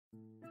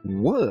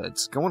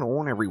What's going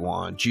on,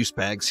 everyone?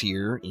 Juicebags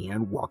here,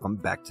 and welcome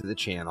back to the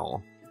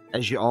channel.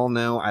 As you all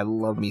know, I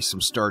love me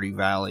some Stardew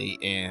Valley,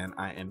 and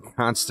I am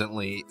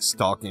constantly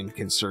stalking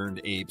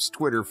Concerned Ape's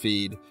Twitter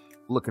feed,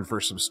 looking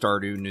for some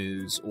Stardew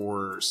news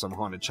or some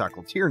Haunted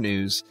Chocolatier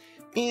news,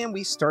 and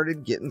we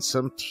started getting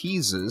some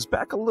teases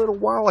back a little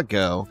while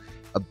ago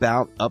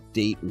about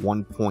Update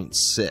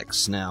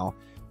 1.6. Now,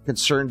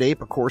 Concerned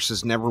Ape, of course,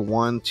 is never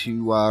one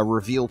to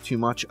reveal too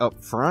much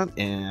up front,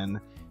 and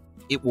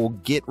it will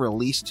get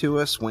released to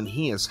us when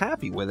he is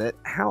happy with it.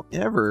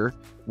 However,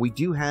 we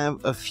do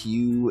have a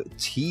few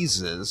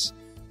teases,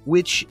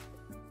 which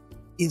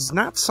is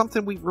not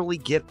something we really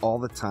get all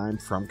the time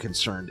from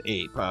Concerned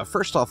Ape.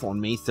 First off, on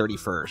May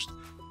 31st,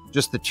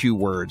 just the two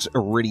words,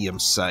 Iridium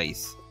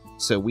Scythe.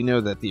 So we know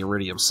that the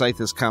Iridium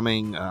Scythe is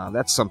coming.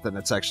 That's something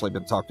that's actually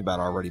been talked about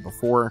already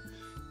before.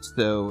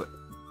 So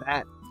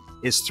that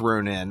is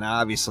thrown in. Now,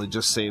 obviously,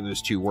 just saying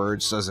those two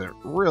words doesn't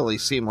really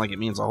seem like it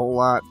means a whole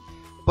lot,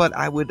 but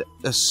I would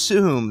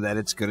assume that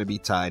it's going to be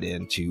tied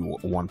into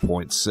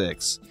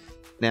 1.6.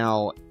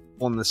 Now,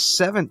 on the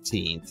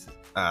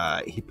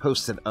 17th, he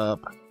posted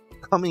up,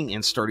 coming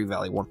in Stardew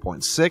Valley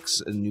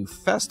 1.6, a new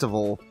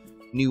festival,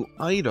 new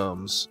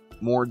items,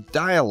 more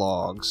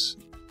dialogues,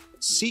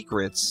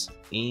 secrets,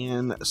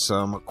 and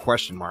some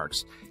question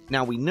marks.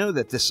 Now, we know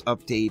that this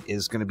update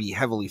is going to be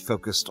heavily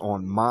focused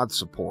on mod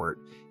support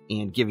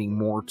and giving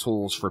more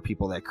tools for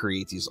people that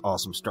create these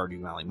awesome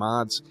Stardew Valley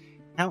mods.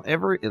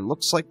 However, it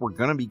looks like we're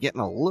going to be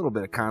getting a little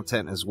bit of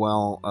content as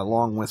well,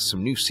 along with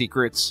some new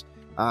secrets,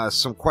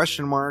 some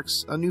question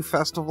marks, a new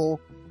festival,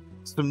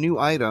 some new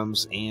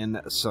items,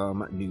 and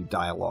some new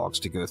dialogues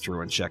to go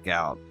through and check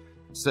out.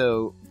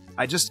 So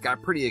I just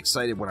got pretty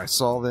excited when I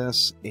saw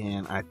this,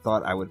 and I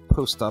thought I would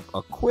post up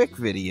a quick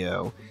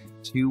video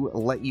to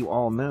let you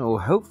all know,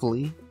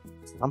 hopefully,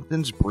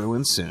 something's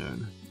brewing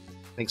soon.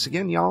 Thanks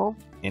again, y'all,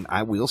 and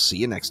I will see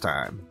you next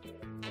time.